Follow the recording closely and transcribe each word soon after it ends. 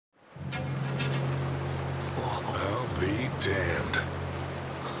Be damned.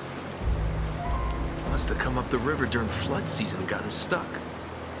 Must have come up the river during flood season and gotten stuck.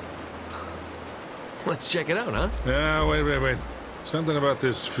 Let's check it out, huh? Wait. Something about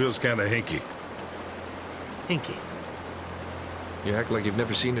this feels kind of hinky. Hinky. You act like you've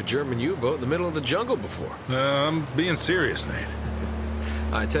never seen a German U-boat in the middle of the jungle before. I'm being serious, Nate.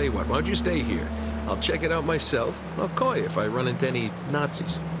 I tell you what, why don't you stay here? I'll check it out myself. I'll call you if I run into any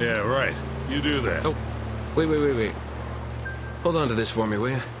Nazis. Yeah, right. You do that. Oh, wait. Hold on to this for me, will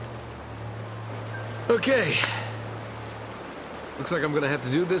you? Okay. Looks like I'm gonna have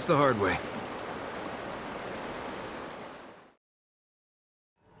to do this the hard way.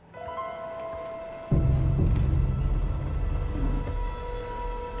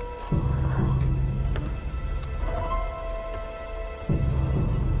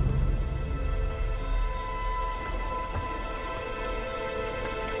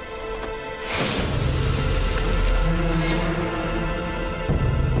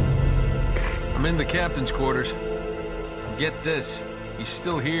 I'm in the captain's quarters. Get this, he's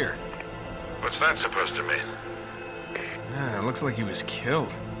still here. What's that supposed to mean? Yeah, it looks like he was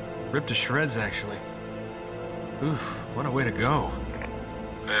killed. Ripped to shreds, actually. Oof, what a way to go.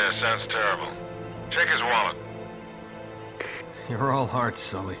 Yeah, sounds terrible. Check his wallet. You're all hearts,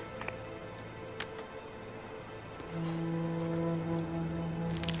 Sully.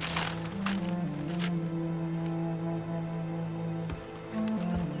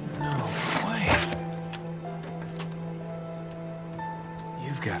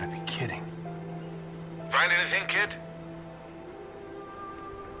 You've got to be kidding. Find anything, kid?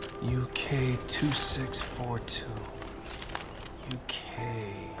 UK 2642. UK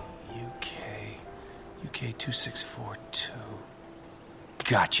 2642.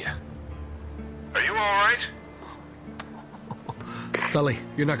 Gotcha. Are you all right? Sully,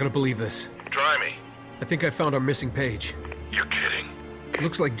 you're not gonna believe this. Try me. I think I found our missing page. You're kidding.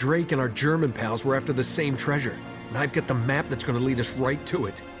 Looks like Drake and our German pals were after the same treasure. And I've got the map that's gonna lead us right to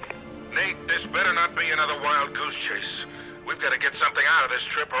it. Nate, this better not be another wild goose chase. We've got to get something out of this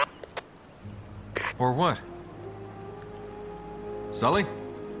trip Or what? Sully?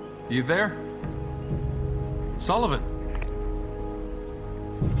 You there? Sullivan?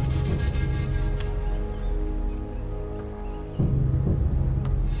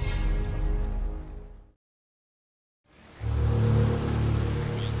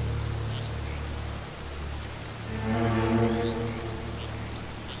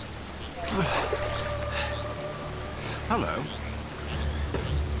 Hello.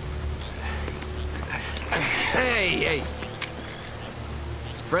 Hey!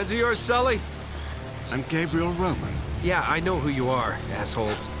 Friends of yours, Sully? I'm Gabriel Roman. Yeah, I know who you are,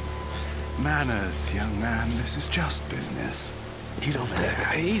 asshole. Manners, young man. This is just business. Get over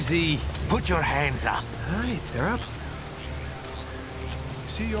there. Easy. Put your hands up. All right, they're up.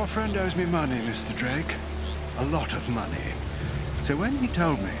 See, your friend owes me money, Mr. Drake. A lot of money. So when he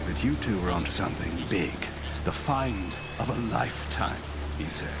told me that you two were onto something big, the find of a lifetime, he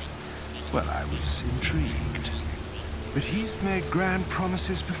said, well, I was intrigued. But he's made grand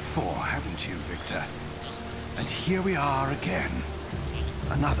promises before, haven't you, Victor? And here we are again.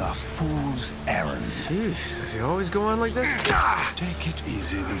 Another fool's errand. Jeez, does he always go on like this? Take it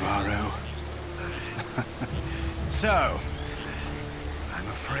easy, Navarro. So, I'm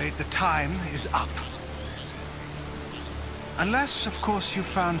afraid the time is up. Unless, of course, you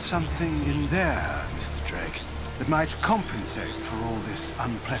found something in there, Mr. Drake, that might compensate for all this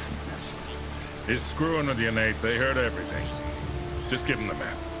unpleasantness. He's screwing with you, Nate. They heard everything. Just give him the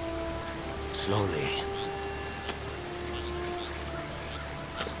map. Slowly.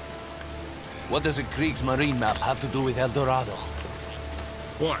 What does a Kriegsmarine map have to do with El Dorado?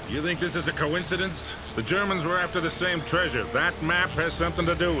 What, you think this is a coincidence? The Germans were after the same treasure. That map has something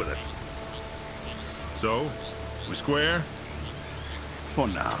to do with it. So, we square? For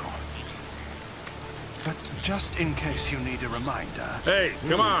now. But just in case you need a reminder... Hey,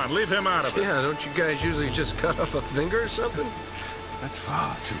 come on, leave him out of it. Yeah, don't you guys usually just cut off a finger or something? That's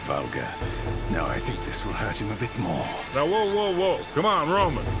far too vulgar. No, I think this will hurt him a bit more. Now, whoa. Come on,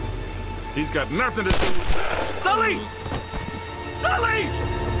 Roman. He's got nothing to do with that. Sully! Sully!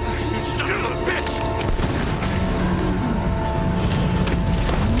 You son of a bitch!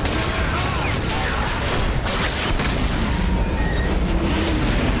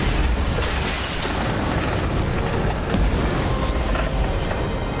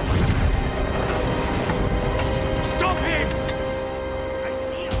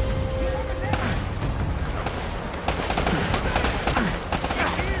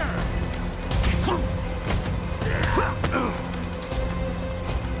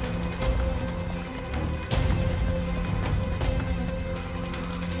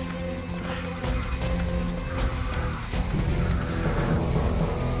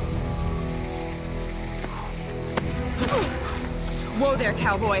 Whoa there,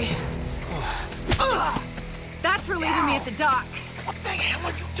 cowboy. Ugh. That's for leaving me at the dock. What the hell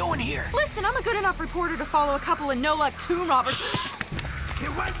are you doing here? Listen, I'm a good enough reporter to follow a couple of no-luck tomb robbers. It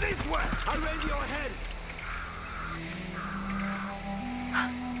went this way! I raise your head!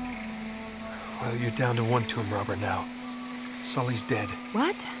 Well, you're down to one tomb robber now. Sully's dead.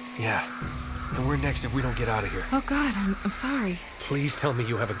 What? Yeah. And we're next if we don't get out of here. Oh, God, I'm sorry. Please tell me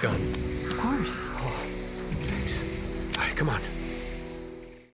you have a gun. Of course. Oh, thanks. All right, come on.